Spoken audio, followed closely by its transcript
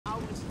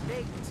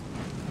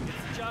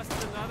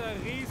Just another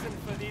reason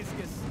for these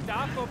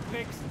Gestapo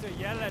pricks to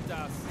yell at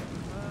us.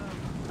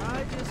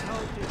 I just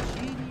hope the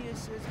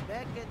geniuses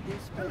back at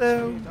this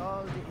Hello. get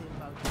all the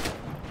info.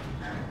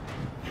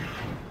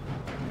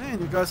 Man,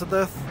 you guys are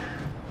death.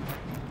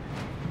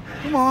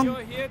 Come on.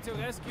 You're here to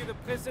rescue the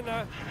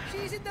prisoner.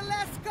 She's in the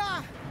last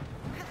car!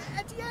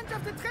 At the end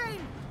of the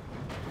train!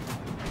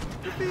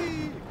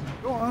 Yippee.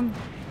 Go on.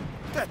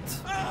 Get.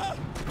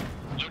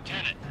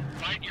 Lieutenant,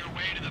 fight your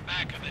way to the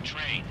back of the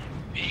train.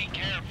 Be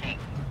careful.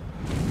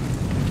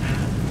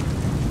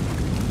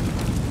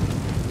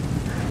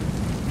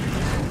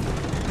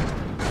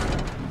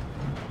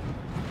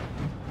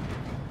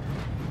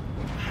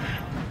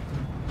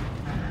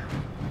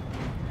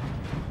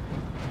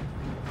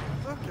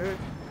 Okay.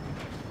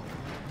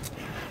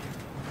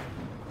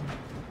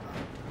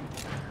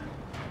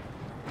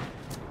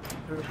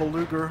 Terrible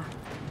Luger.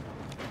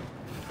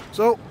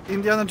 So,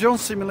 Indiana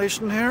Jones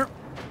simulation here.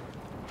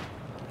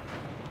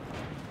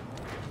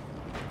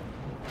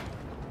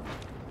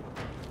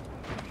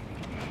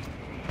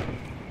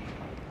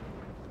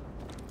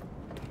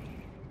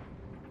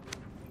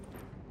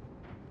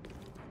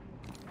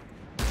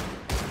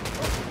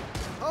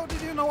 How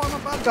did you know I'm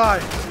a bad guy?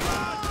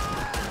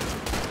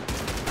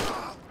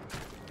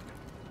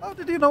 How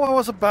did you know I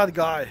was a bad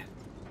guy?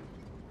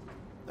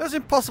 That's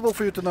impossible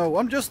for you to know.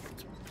 I'm just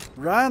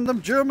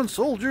random German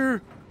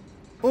soldier.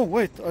 Oh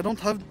wait, I don't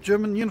have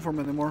German uniform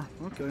anymore.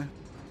 Okay.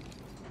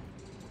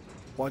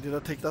 Why did I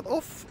take that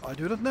off? I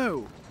do not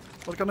know.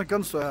 What kind of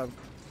guns do I have?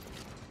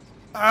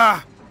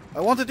 Ah! I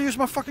wanted to use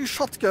my fucking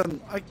shotgun.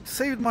 I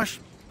saved my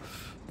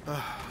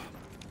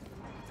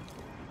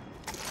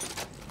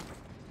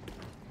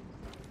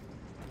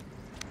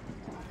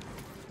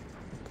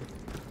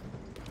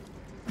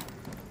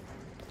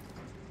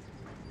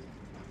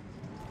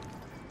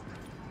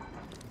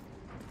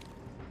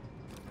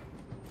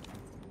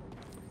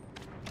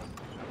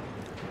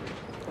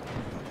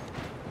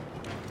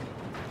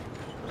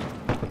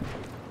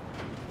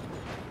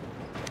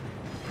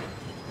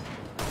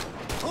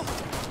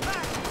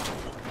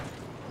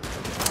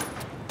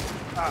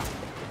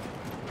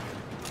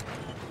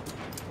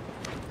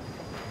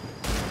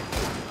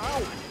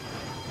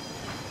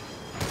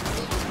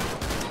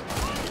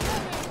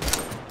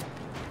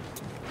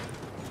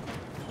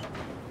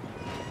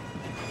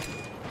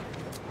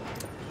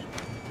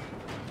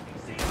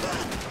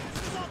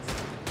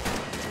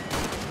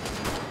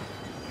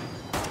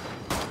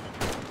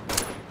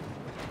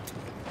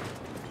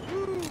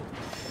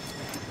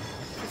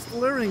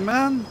Pistoleering,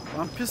 man.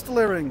 I'm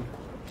pistoleering.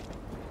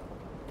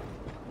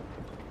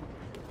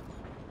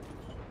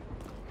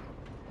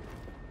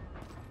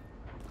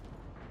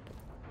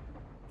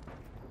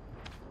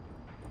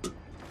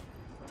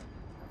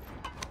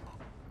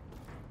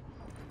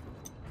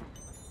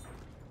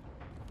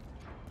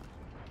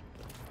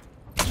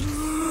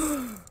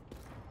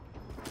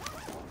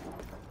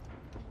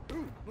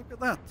 Ooh, look at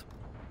that.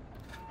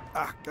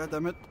 Ah,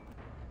 goddammit.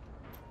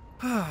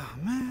 Ah,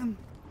 man.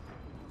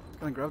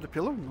 Can I grab the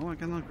pillow? No, I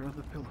cannot grab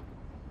the pillow.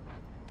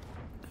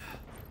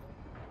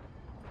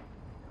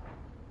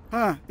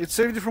 Ah, it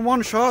saved you from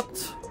one shot.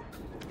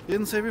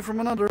 Didn't save you from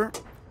another.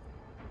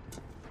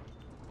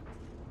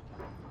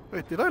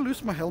 Wait, did I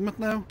lose my helmet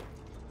now?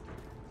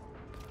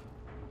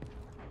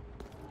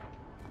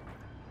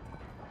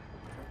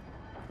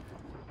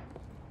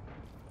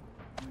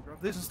 Can I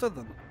grab this instead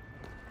then?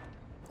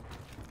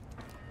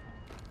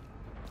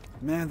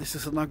 Man, this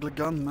is an ugly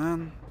gun,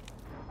 man.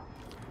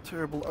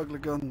 Terrible ugly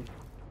gun.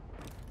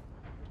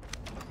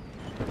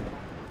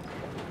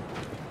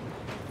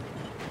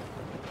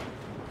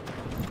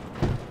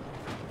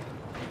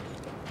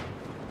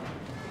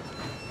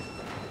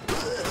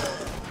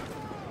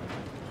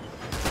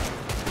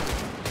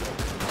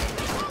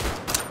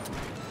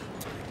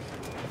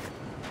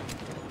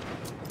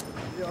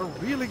 They are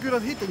really good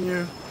at hitting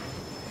you.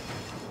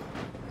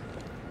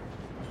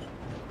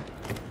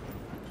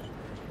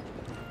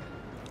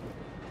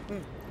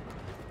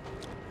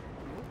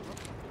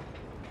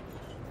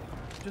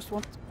 Just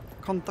want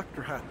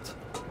conductor hat.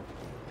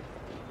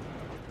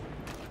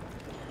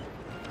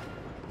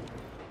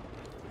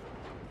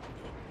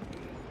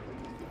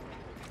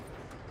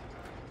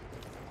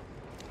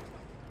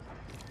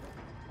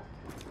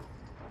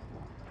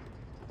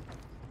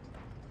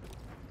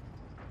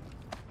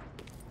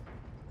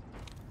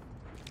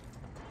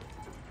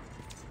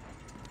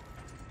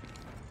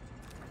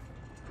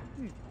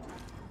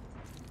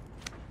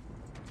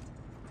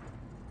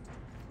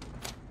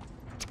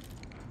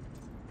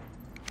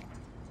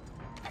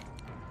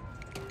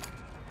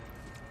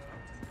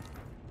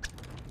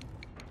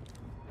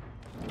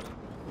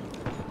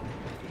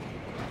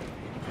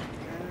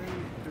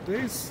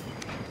 This.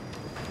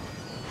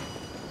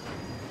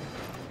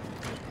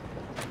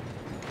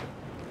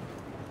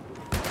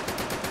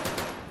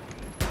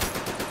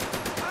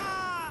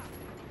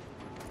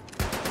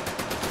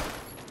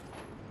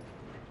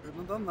 Couldn't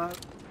have done that.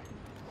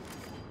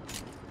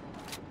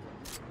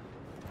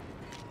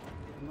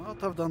 Could not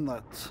have done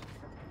that.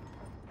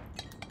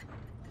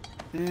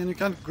 And you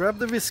can't grab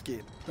the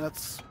whiskey.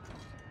 That's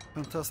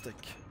fantastic.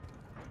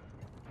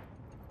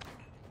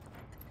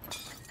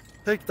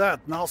 Take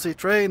that, Nazi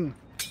train!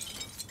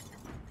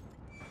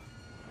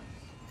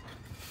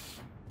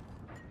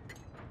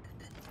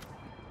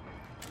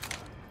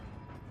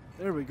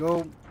 There we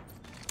go.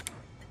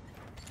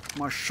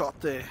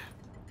 Machete.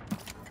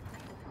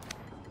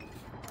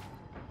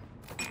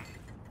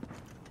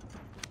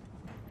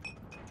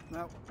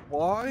 Now,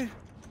 why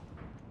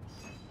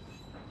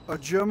a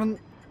German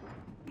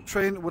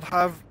train would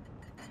have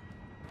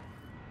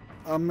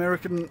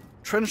American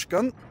trench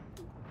gun,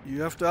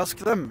 you have to ask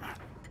them.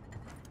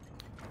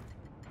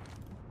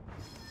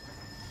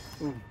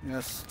 Oh,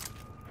 yes.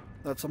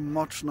 That's a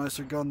much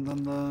nicer gun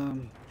than the...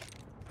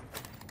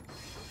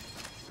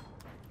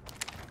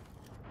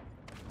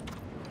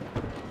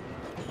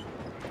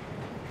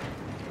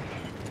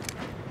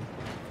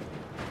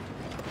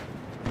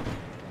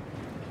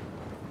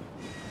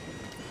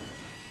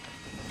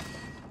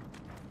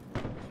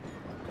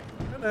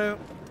 Hello.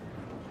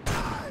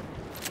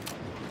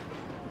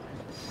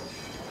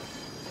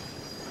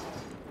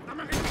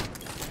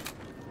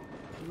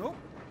 No.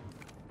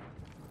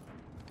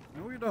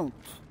 No, you don't.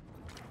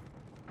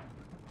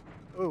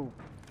 Oh.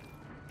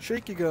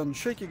 Shaky gun,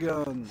 shaky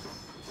gun.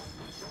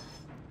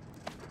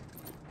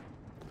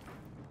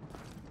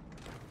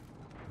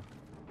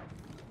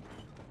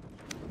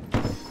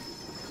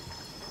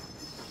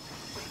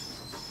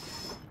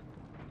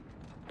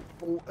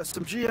 Oh,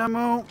 SMG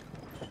ammo.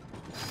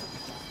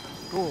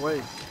 Go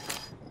away.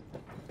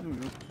 There we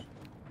go.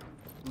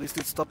 At least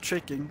it stopped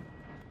shaking.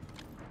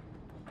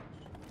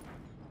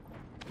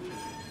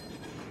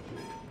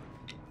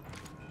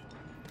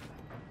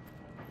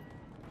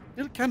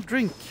 Still can't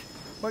drink.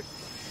 Like.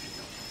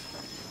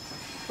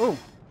 Oh.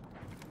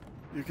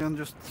 You can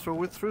just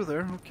throw it through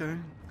there. Okay.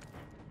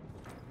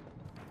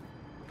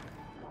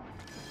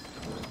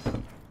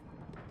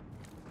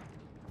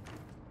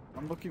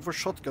 I'm looking for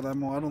shotgun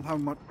ammo. I don't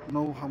have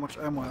know how much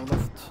ammo I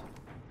left.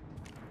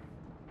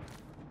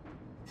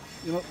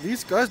 You know,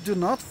 these guys do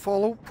not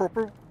follow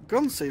proper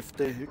gun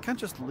safety. You can't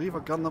just leave a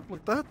gun up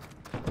like that.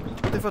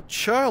 What if a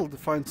child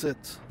finds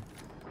it?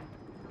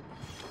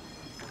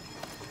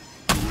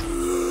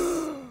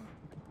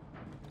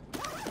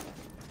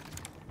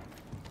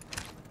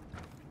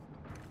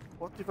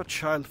 What if a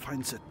child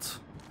finds it?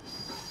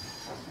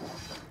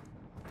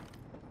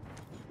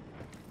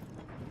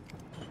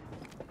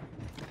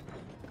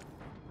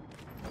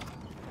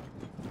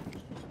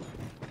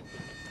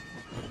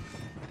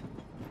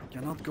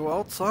 Cannot go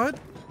outside.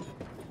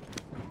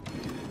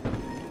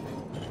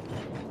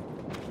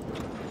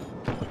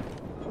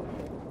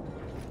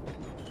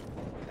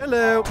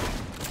 Hello.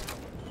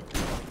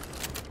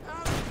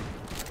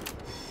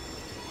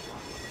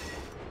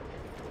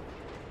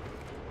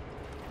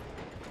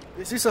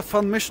 This is a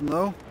fun mission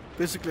though.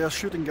 Basically a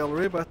shooting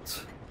gallery,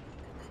 but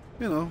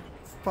you know,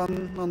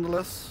 fun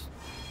nonetheless.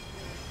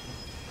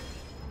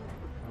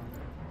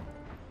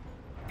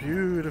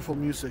 Beautiful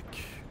music.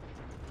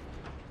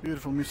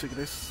 Beautiful music it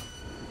is.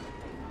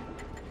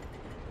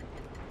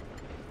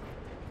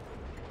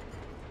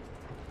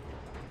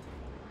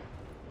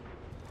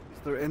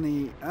 Is there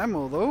any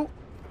ammo though?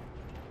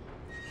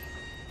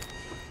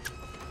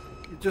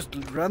 You just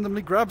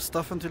randomly grab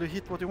stuff until you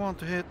hit what you want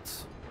to hit.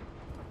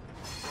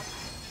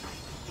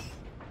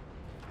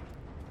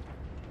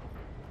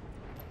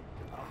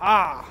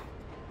 Aha!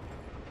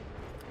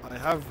 I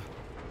have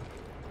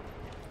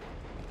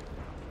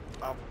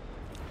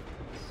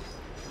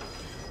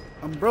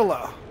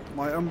umbrella.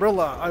 My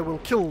umbrella I will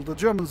kill the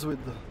Germans with.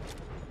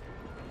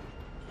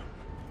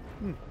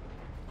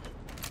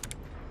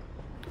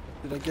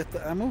 Did I get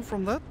the ammo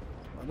from that?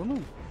 I don't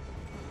know.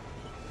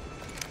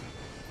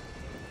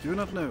 Do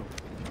not know.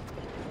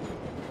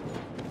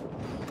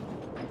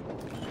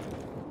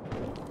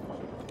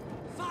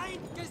 Feind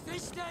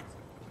gesichtet!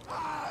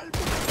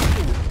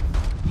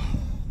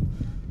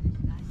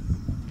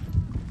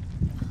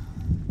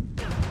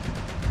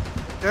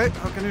 Okay,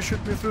 how can you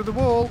shoot me through the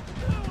wall?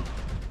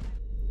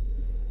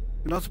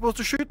 You're not supposed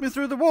to shoot me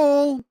through the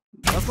wall!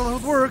 That's not how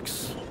it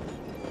works!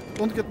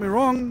 Don't get me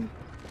wrong.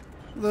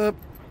 The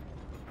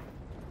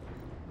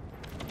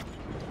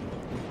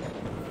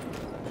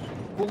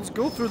bullets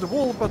go through the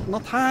wall, but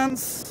not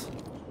hands.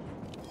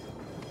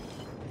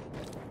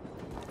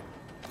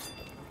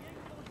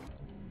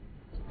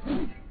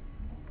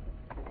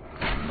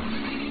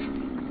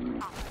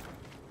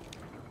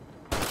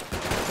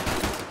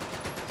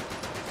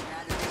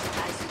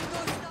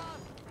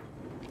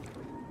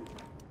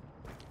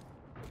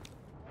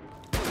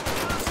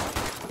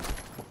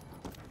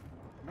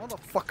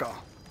 Motherfucker.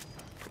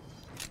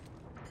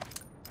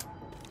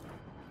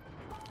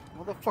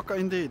 Motherfucker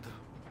indeed.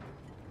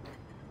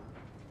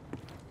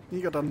 He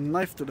got a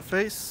knife to the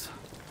face.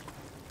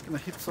 Gonna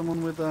hit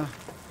someone with a...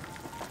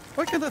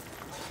 Why can't I...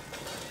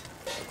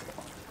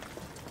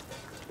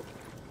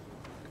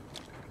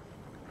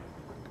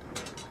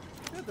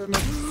 Yeah, damn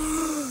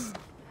it.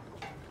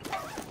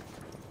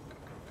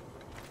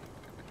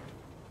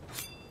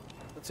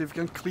 Let's see if we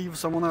can cleave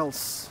someone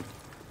else.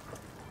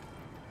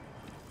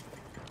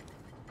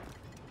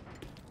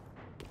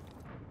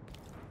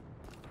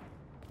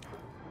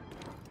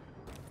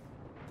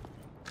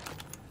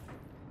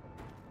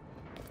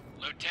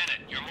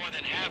 You're more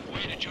than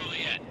halfway to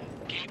Juliet.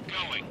 Keep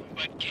going,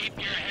 but keep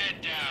your head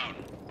down.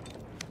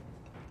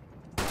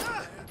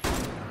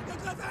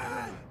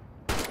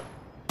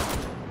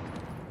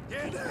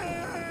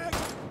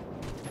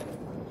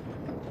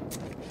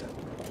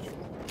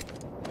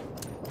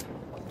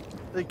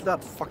 Take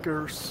that,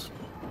 fuckers.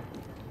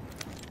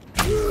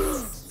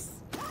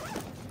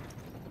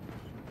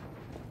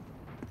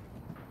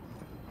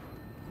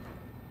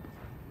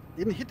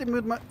 Didn't hit him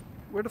with my...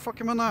 Where the fuck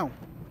am I now?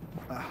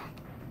 Ah.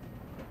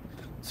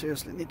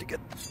 Seriously, need to get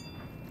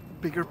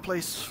bigger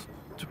place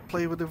to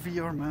play with the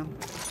VR, man.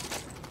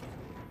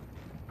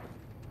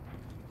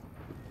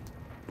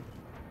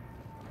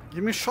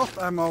 Give me shot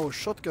ammo,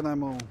 shotgun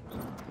ammo.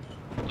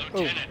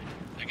 Lieutenant,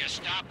 the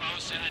Gestapo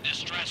sent a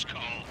distress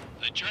call.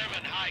 The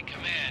German High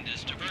Command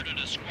has diverted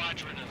a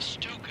squadron of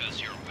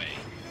Stukas your way.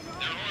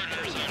 Their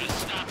orders are to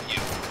stop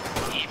you,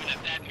 even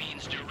if that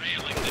means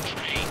derailing the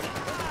train.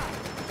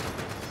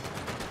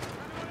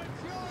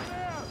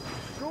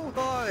 Go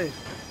die!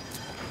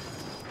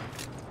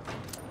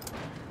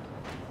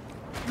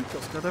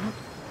 Lucas, goddammit.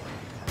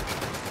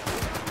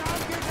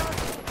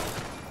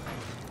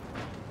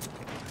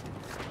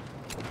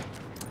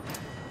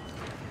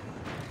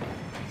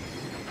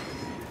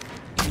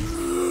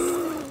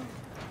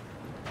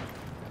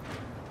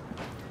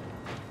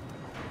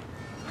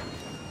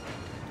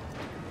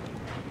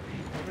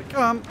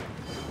 Come.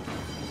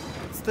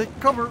 Let's take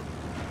cover.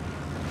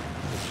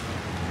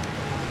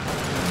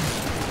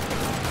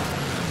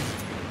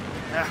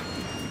 Yeah.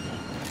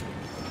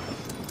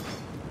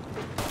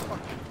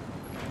 Fuck.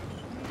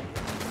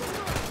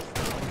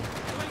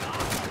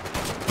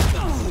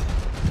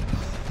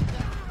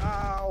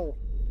 Ow.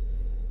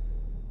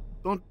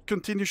 Don't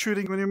continue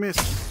shooting when you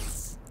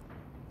miss.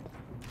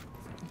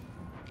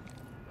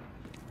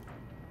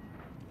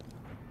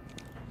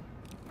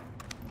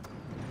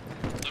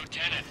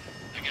 Lieutenant,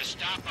 the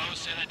Gestapo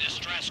sent a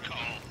distress call.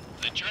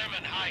 The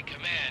German High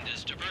Command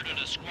has diverted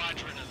a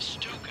squadron of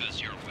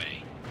Stukas your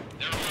way.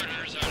 Their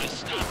orders are to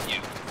stop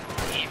you,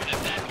 even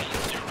if that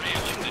means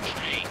derailing the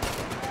train.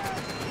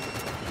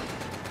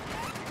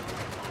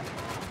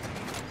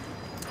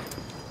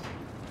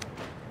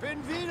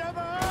 Bin wieder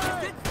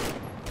bereit!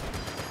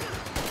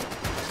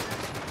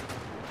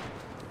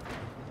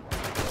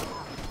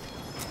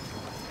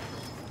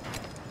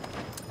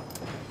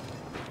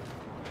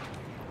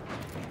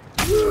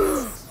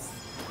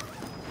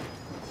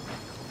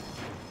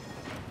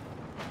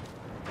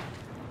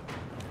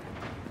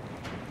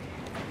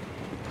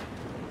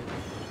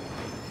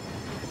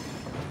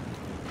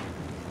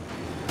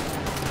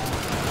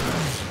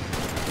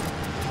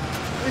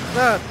 Take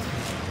that!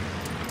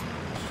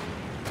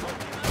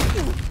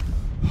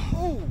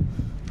 Oh!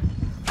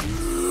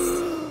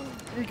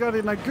 He got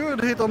in a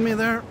good hit on me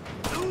there.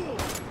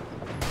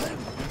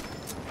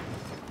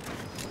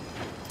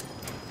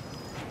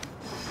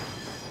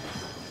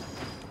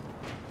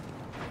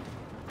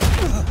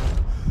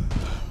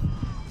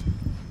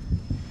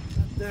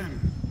 Damn.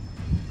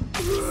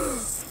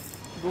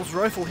 Those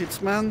rifle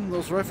hits, man.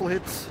 Those rifle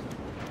hits.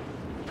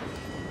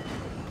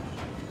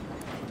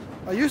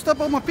 I used up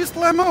all my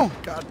pistol ammo!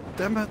 God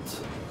damn it.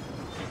 The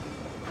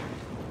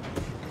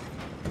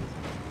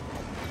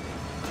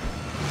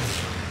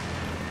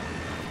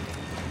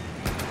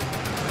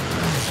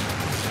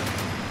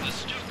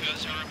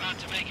Stukas are about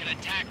to make an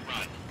attack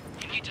run.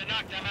 You need to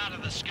knock them out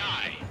of the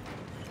sky.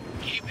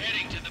 Keep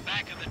heading to the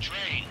back of the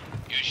train.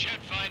 You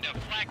should find a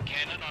flak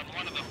cannon on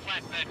one of the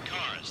flatbed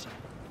cars.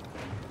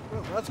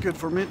 Well, that's good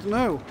for me to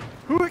know.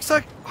 How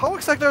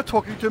exactly are you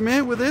talking to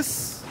me with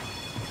this?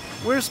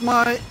 Where's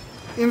my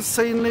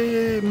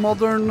insanely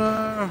modern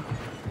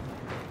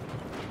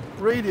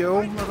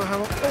radio that I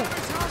have?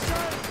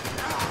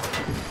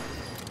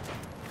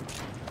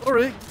 Oh.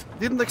 Sorry,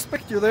 didn't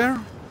expect you there.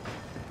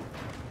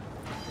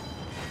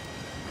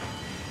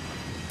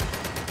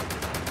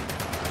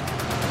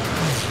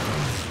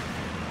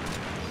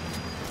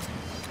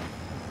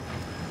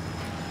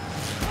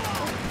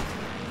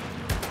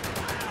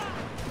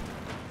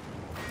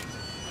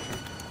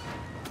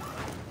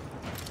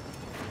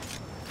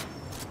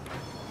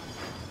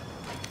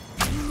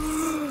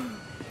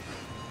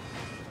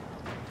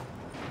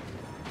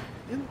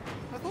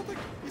 I thought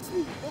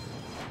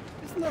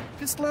isn't that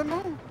pistol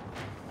ammo?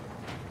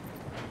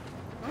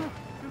 Oh,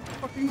 good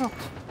fucking not.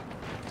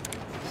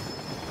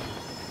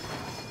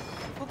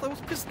 I thought that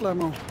was pistol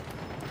ammo.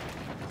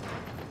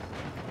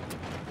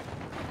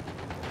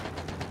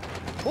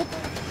 Oh,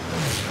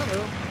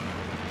 hello.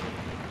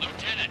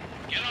 Lieutenant,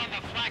 get on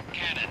the flak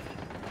cannon.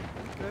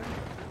 Okay.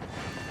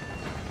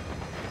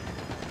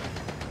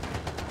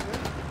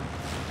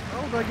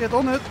 How do I get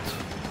on it?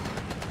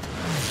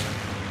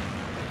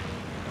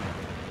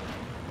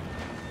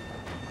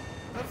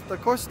 That's the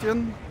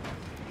question.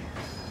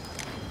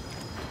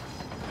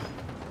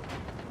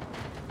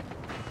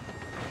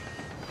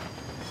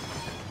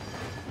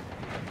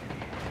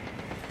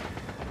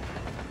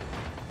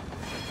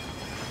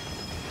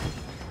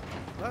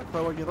 That's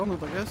how I get on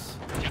it, I guess.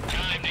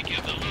 Time to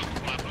give the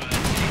Luftwaffe a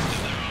taste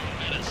of their own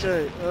medicine.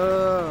 Okay,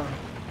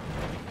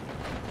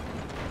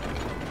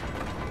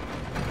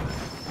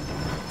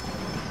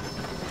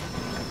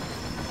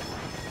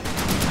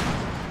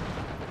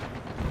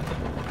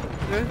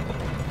 Okay.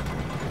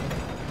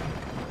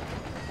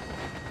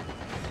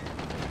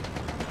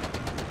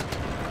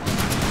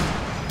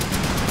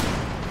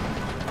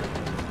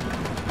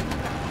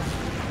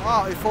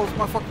 Ah, it falls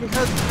my fucking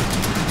head.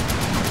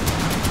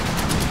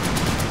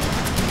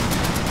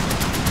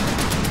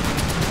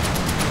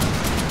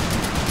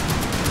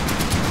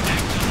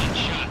 Excellent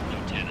shot,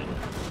 Lieutenant.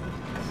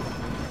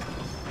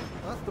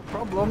 That's the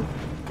problem.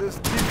 This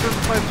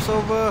defense pipes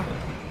over.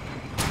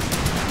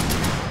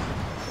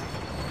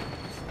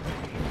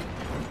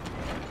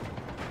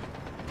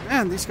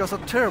 Man, these guys are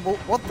terrible.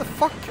 What the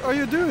fuck are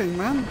you doing,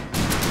 man?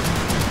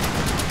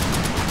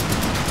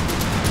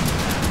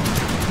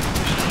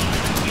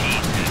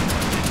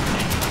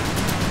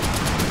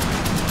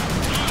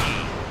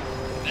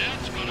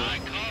 That's what I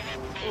call a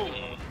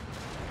boom.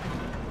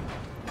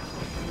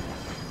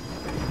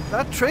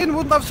 That train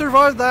wouldn't have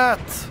survived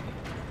that.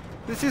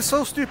 This is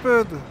so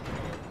stupid.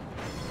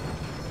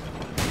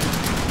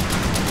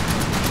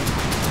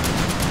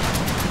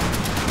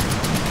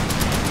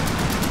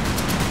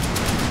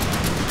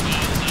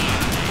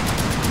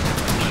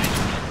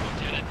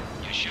 Lieutenant,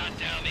 you shot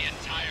down the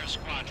entire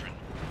squadron.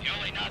 The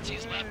only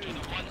Nazis left are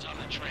the ones on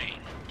the train.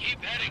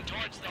 Keep heading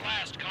towards the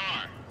last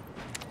car.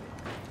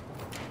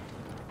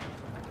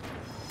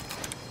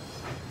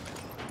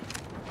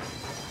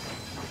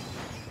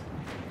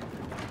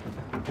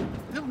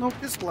 Still no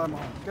pistol ammo.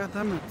 God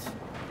damn it.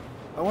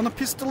 I want a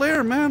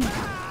pistolier, man.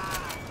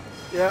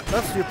 Yeah,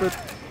 that's stupid.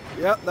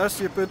 Yeah, that's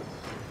stupid.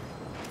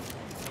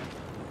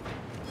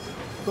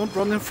 Don't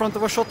run in front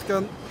of a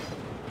shotgun.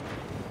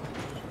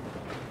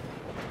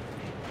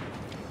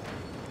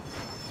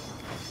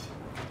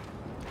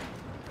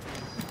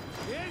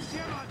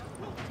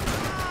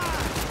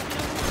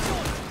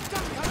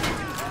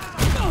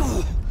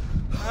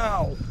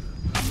 Ow.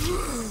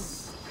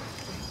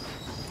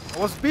 I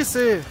was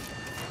busy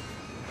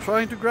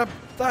trying to grab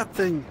that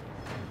thing.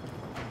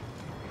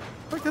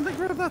 Why can't I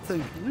grab that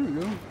thing? There we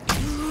go.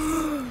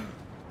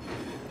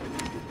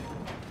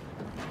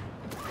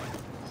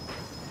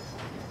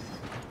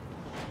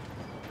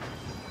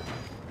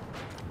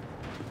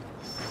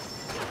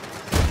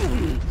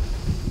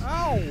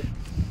 Ow!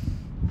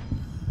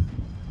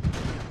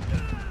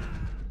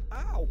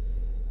 Ow!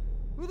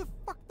 Who the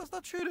fuck does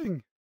that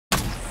shooting? Who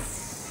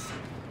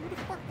the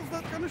fuck does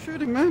that kind of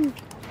shooting, man?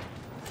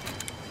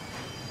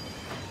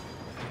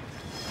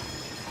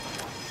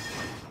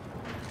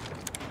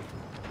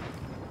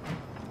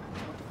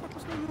 What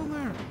was going on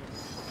there?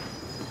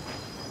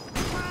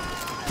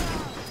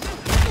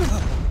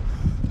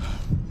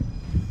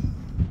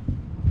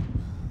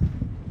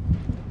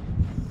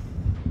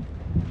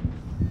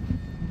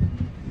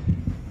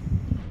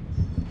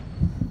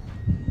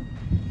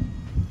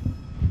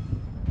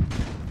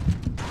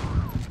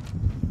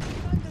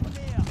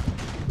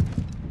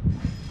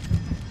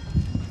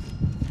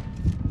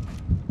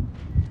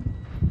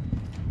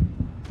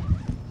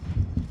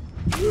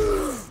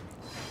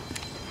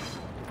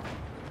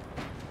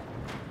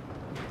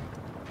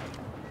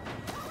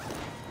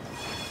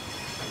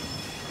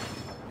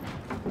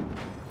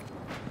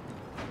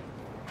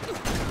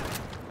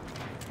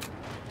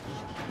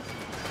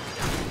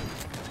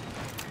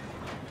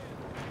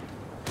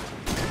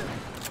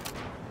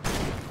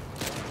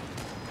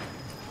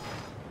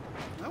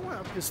 Now I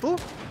have a pistol.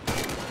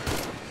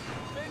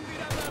 Bin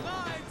wieder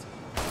bereit.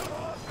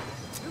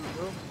 Here we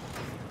go.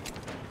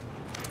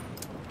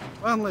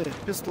 Finally,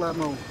 pistol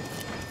ammo.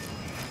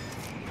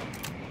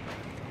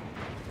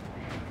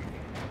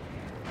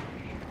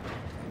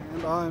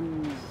 And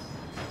I'm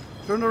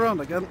turned around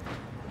again.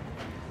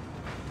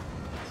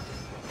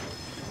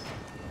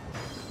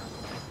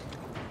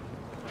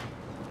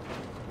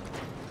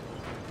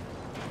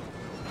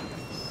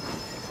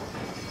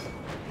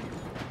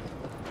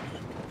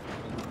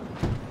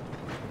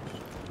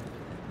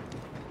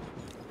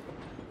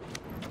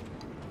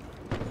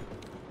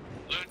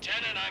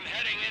 Lieutenant, I'm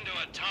heading into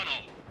a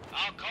tunnel.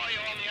 I'll call you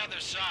on the other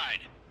side.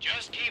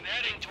 Just keep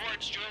heading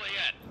towards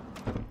Juliet.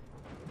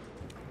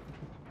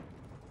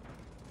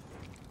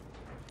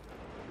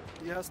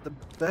 He has the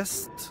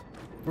best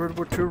World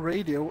War II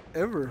radio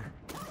ever.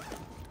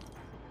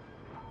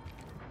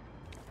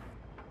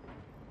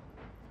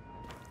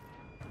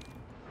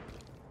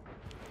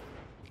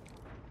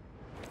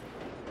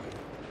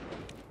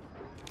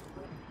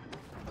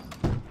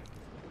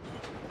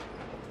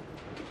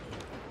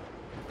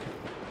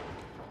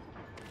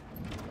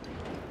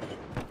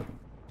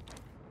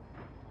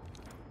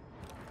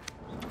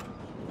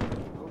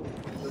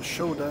 The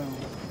showdown.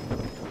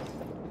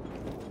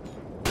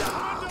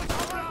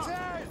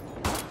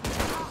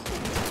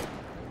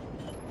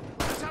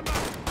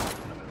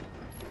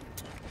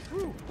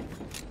 Woo.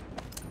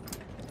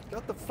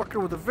 Got the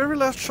fucker with the very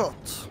last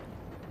shot.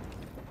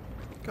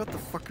 Got the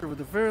fucker with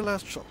the very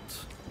last shot.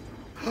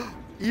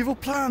 Evil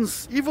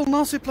plans! Evil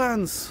Nazi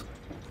plans!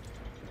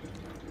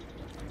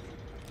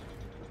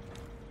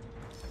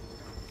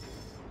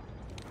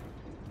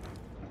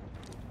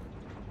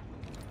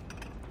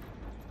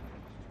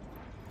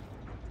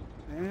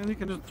 And you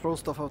can just throw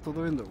stuff out of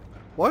the window.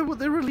 Why would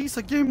they release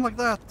a game like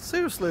that?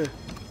 Seriously?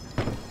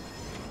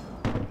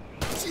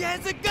 He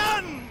has a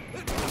gun!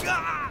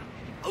 Ah!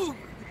 Ooh.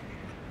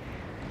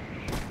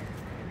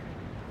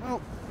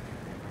 Well,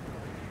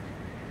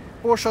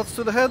 4 shots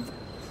to the head.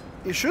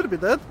 He should be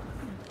dead.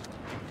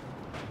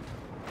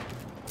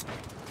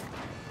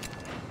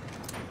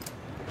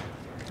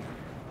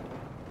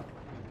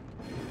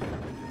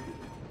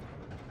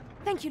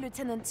 Thank you,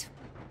 Lieutenant.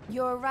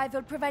 Your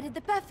arrival provided the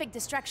perfect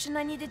distraction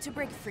I needed to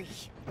break free.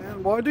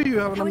 And why do you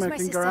have an How is my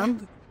American sister?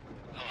 Garand?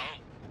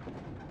 Hello?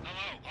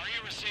 Hello, are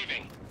you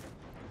receiving?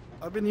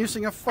 I've been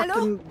using a Hello?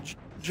 fucking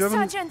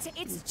German Sergeant,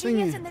 it's thingy.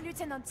 Julius and the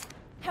Lieutenant.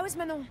 How is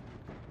Manon?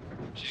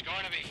 She's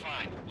going to be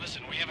fine.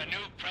 Listen, we have a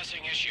new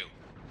pressing issue.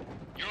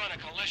 You're on a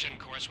collision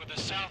course with a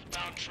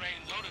southbound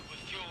train loaded with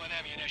fuel and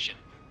ammunition.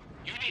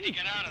 You need to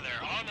get out of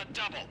there on the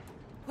double.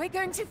 We're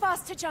going too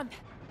fast to jump.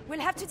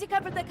 We'll have to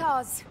decouple the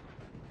cars.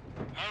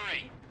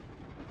 Hurry.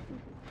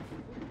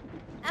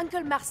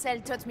 Uncle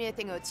Marcel taught me a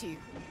thing or two.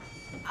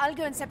 I'll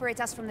go and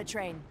separate us from the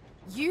train.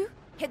 You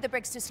hit the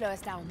brakes to slow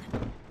us down.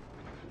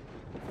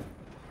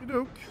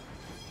 Okey-doke.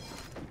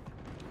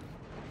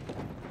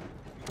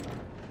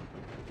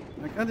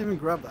 I can't even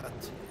grab that.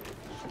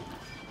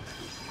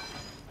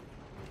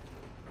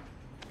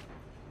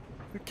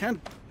 You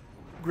can't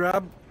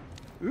grab...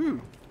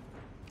 Ooh.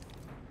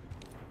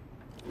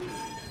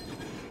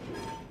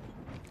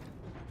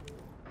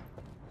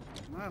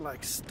 I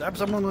like stab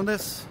someone on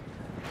this.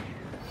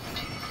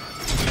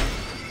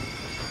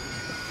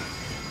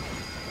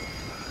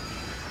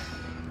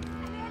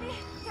 Allez,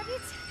 allez,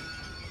 vite!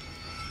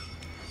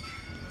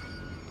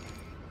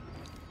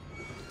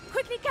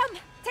 Quickly come!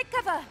 Take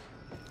cover!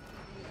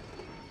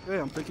 Okay,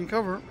 I'm taking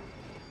cover.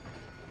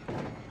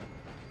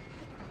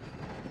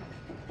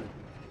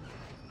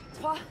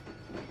 3,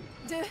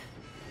 2,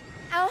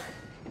 1...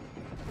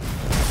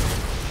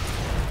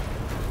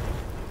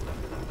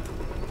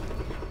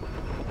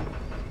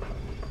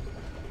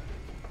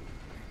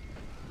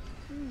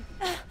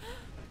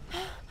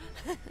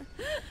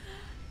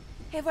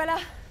 Et voilà.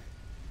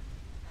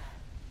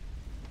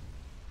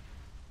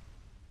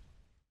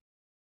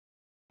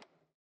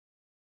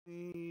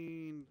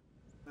 And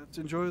let's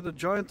enjoy the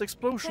giant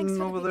explosion Thanks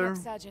for over the there.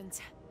 pickup,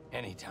 Sergeant.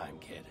 Anytime,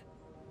 kid.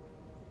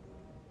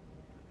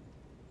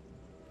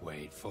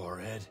 Wait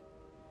for it.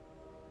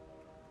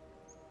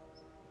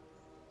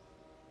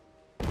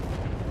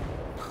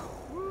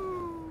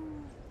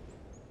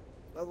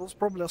 That was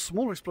probably a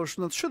smaller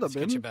explosion than it should have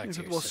Let's get you been back if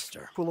to it your was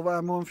sister. full of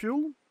ammo and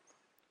fuel.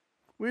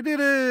 We did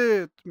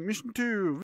it! Mission 2.